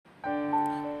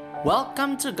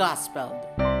Welcome to Gospel,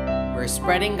 where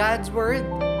spreading God's word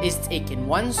is taken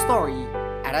one story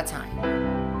at a time.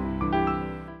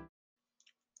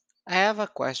 I have a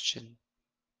question.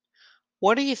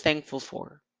 What are you thankful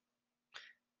for?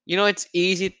 It's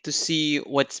easy to see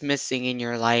what's missing in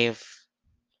your life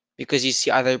because you see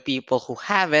other people who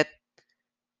have it,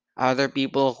 other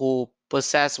people who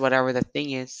possess whatever the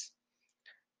thing is.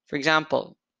 For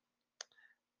example,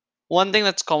 one thing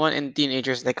that's common in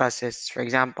teenagers like us is, for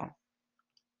example,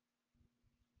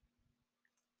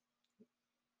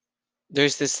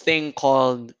 there's this thing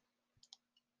called,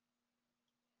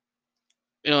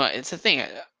 it's a thing,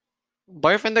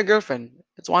 boyfriend or girlfriend.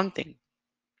 It's one thing.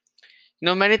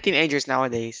 Many teenagers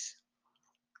nowadays,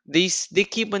 they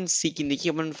keep on seeking, they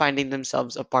keep on finding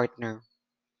themselves a partner,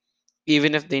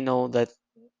 even if they know that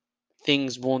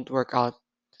things won't work out.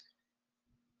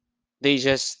 They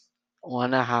just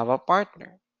wanna have a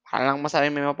partner. Para lang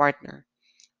masabing may partner.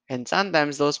 And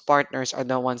sometimes those partners are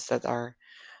the ones that are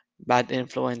bad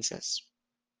influences.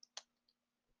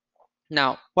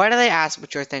 Now, why did I ask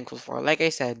what you're thankful for? Like I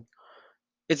said,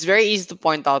 it's very easy to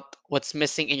point out what's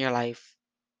missing in your life.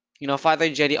 Father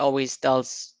Jerry always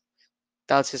tells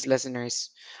his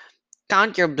listeners,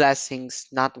 count your blessings,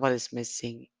 not what is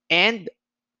missing. And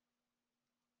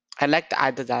I'd like to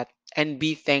add to that and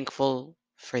be thankful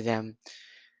for them.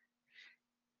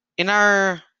 In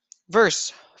our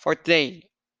verse for today,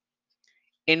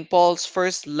 in Paul's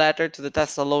first letter to the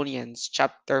Thessalonians,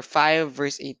 chapter 5,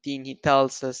 verse 18, he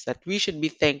tells us that we should be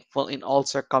thankful in all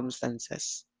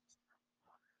circumstances.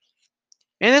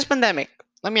 In this pandemic,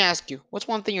 let me ask you, what's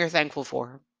one thing you're thankful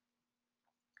for?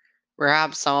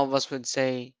 Perhaps some of us would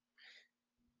say,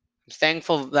 I'm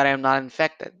thankful that I'm not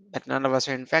infected, that none of us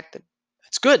are infected.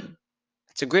 That's good.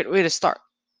 That's a great way to start.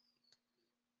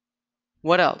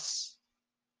 What else?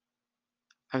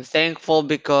 I'm thankful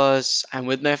because I'm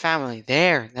with my family.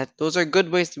 Those are good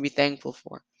ways to be thankful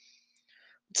for.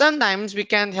 Sometimes we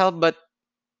can't help but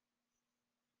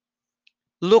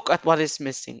look at what is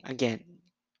missing again.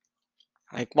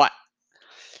 Like what?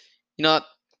 You know,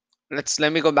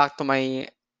 let me go back to my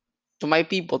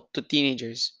people, to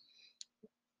teenagers.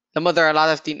 There are a lot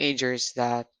of teenagers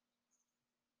that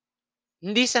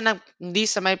hindi sa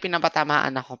may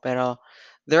pinapatamaan ako, pero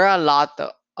there are a lot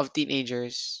of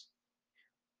teenagers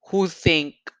who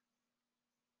think,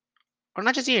 or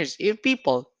not just teenagers, even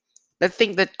people that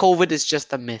think that COVID is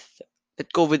just a myth,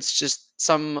 that COVID's just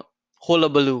some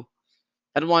hullabaloo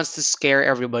that wants to scare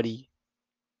everybody,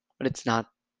 but it's not.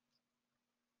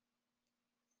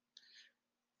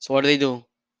 So what do?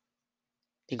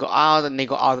 They go out and they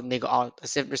go out and they go out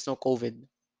as if there's no COVID.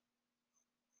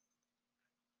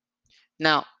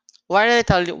 Now, why did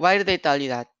they tell you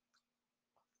that?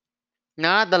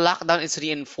 Now that the lockdown is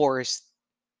reinforced,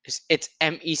 it's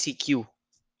MECQ.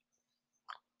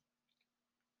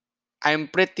 I'm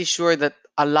pretty sure that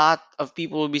a lot of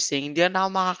people will be saying, hindi na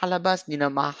ako makakalabas, hindi na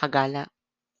makakagala.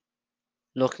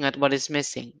 Looking at what is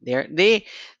missing.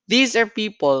 These are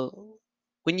people,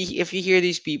 if you hear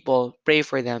these people, pray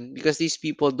for them because these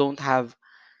people don't have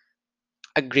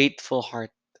a grateful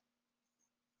heart.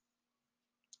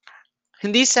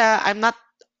 I'm not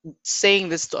saying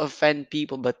this to offend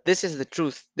people, but this is the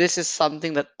truth. This is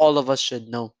something that all of us should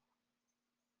know.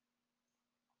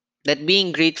 That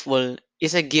being grateful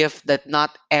is a gift that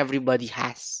not everybody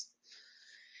has.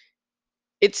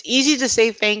 It's easy to say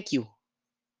thank you,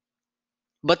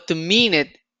 but to mean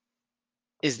it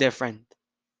is different.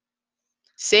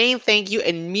 Saying thank you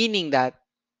and meaning that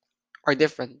are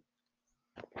different.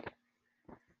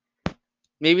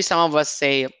 Maybe some of us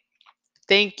say,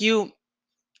 thank you,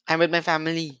 I'm with my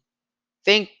family.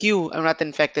 Thank you, I'm not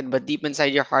infected, but deep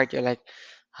inside your heart, you're like,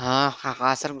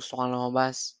 kakasar, gusto ko na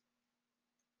lumabas.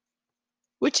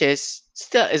 Which is,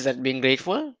 still, is that being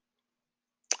grateful?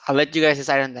 I'll let you guys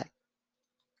decide on that.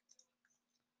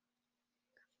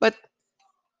 But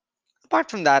apart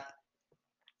from that,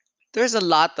 there's a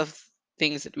lot of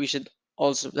things that we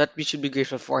should be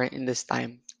grateful for in this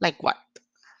time. Like what?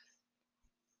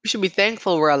 We should be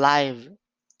thankful we're alive.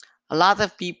 A lot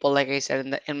of people, like I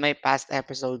said in my past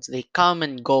episodes, they come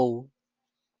and go.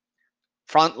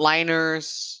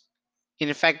 Frontliners,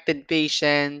 infected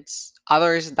patients,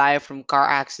 others die from car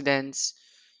accidents,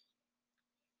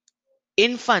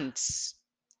 infants,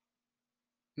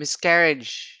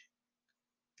 miscarriage,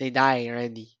 they die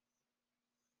already.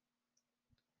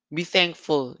 Be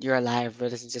thankful you're alive,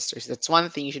 brothers and sisters. That's one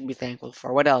thing you should be thankful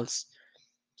for. What else?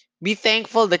 Be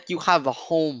thankful that you have a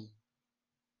home,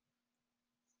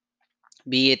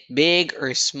 be it big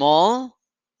or small.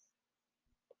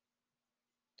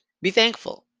 Be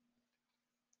thankful.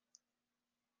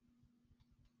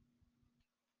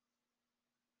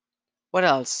 What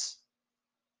else?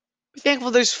 Be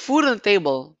thankful there's food on the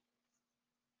table.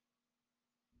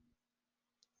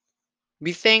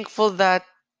 Be thankful that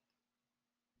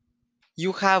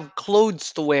you have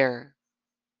clothes to wear.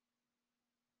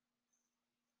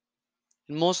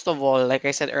 And most of all, like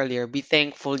I said earlier, be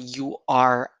thankful you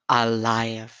are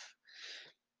alive.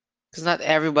 Because not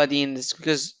everybody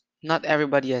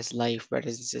has life,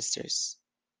 brothers and sisters.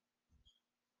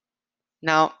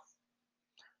 Now,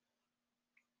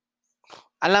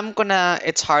 alam ko na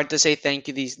it's hard to say thank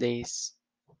you these days.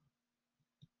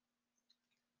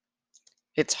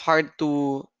 It's hard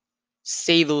to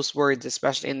say those words,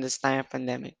 especially in this time of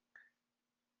pandemic.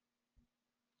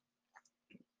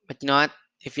 But you know what?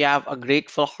 If you have a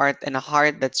grateful heart and a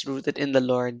heart that's rooted in the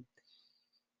Lord,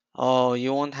 oh,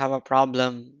 you won't have a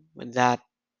problem with that.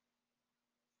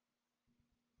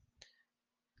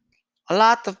 A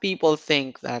lot of people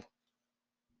think that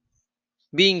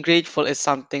being grateful is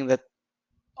something that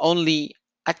only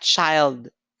a child.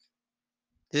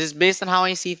 This is based on how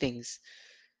I see things.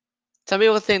 Some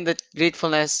people think that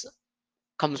gratefulness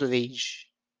comes with age.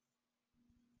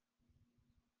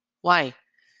 Why?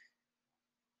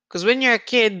 Because when you're a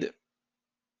kid,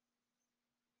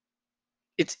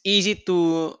 it's easy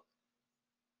to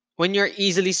when you're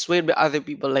easily swayed by other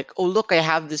people, like, oh look, I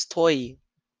have this toy.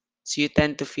 So you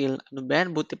tend to feel, ano ba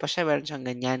yan? Buti pa siya, meron siyang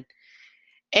ganyan.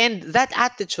 And that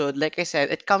attitude, like I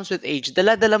said, it comes with age.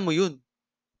 Dala-dala mo yun.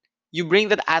 You bring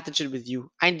that attitude with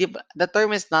you. Ay, hindi, the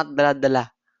term is not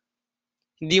dala-dala.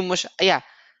 Hindi mo siya, yeah,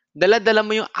 dala-dala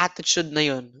mo yung attitude na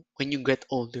yun when you get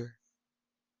older.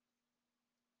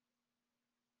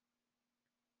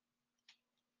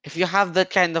 If you have that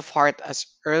kind of heart as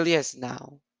early as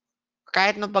now,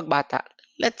 kahit no pagbata,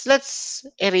 let's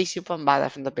erase you from bata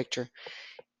from the picture.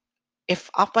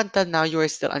 If up until now you are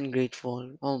still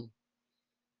ungrateful,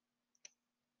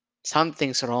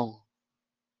 something's wrong.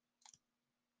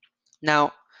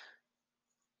 Now,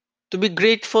 to be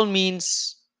grateful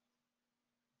means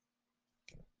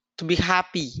to be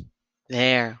happy.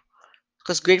 There.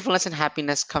 Because gratefulness and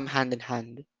happiness come hand in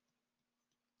hand.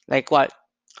 Like what?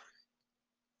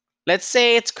 Let's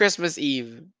say it's Christmas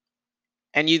Eve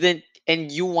and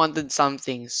you wanted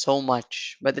something so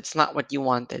much, but it's not what you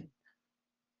wanted.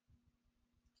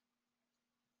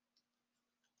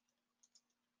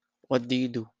 What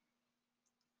do?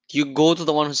 You go to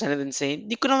the one who sent it and say,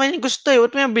 di ko naman yung gusto eh,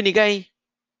 ba't mo yung binigay?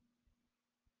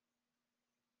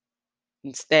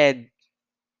 Instead,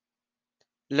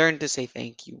 learn to say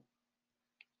thank you.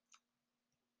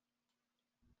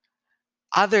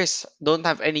 Others don't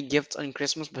have any gifts on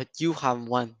Christmas, but you have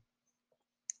one.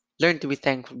 Learn to be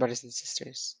thankful, brothers and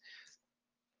sisters.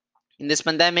 In this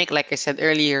pandemic, like I said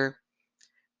earlier,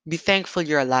 be thankful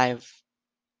you're alive.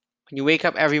 When you wake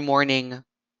up every morning,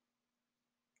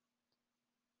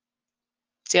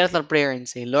 say a little prayer and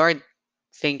say, Lord,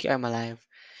 thank you I'm alive.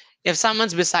 If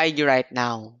someone's beside you right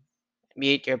now,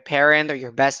 be it your parent or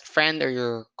your best friend or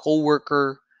your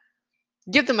coworker,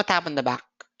 give them a tap on the back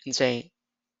and say,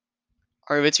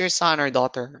 or if it's your son or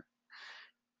daughter,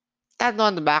 tap them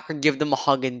on the back or give them a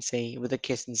hug and say, with a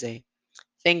kiss and say,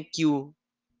 thank you,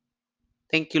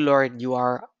 Lord, you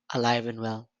are alive and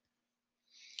well.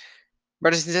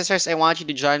 Brothers and sisters, I want you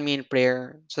to join me in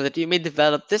prayer so that you may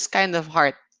develop this kind of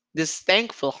heart, this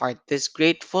thankful heart, this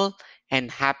grateful and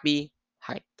happy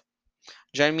heart.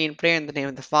 Join me in prayer in the name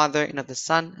of the Father, and of the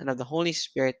Son, and of the Holy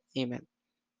Spirit. Amen.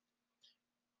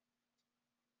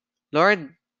 Lord,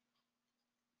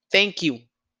 thank you.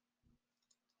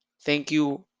 Thank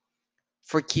you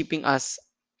for keeping us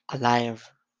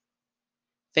alive.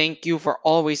 Thank you for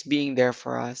always being there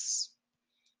for us.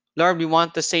 Lord, we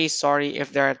want to say sorry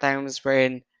if there are times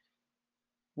wherein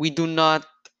we do not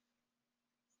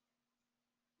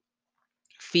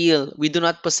we do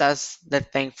not possess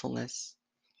that thankfulness.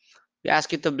 We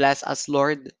ask you to bless us,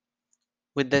 Lord,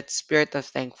 with that spirit of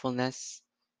thankfulness.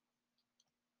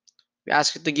 We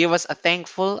ask you to give us a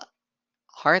thankful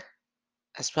heart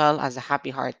as well as a happy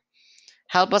heart.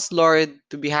 Help us, Lord,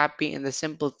 to be happy in the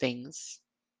simple things.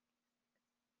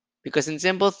 Because in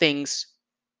simple things,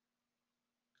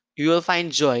 you will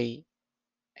find joy,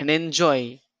 and in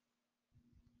joy,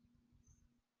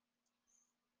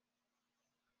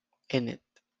 in it.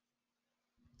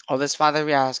 All this, Father,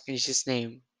 we ask in Jesus'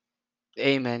 name.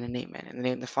 Amen and amen. In the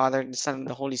name of the Father, the Son, and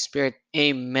the Holy Spirit.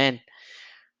 Amen.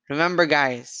 Remember,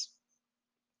 guys,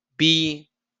 be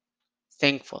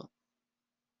thankful.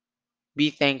 Be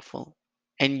thankful,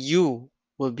 and you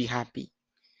will be happy.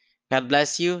 God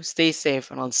bless you. Stay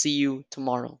safe, and I'll see you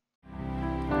tomorrow.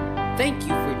 Thank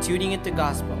you for tuning into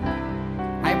Gospel.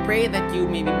 I pray that you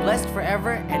may be blessed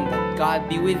forever and that God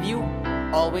be with you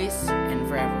always and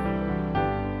forever.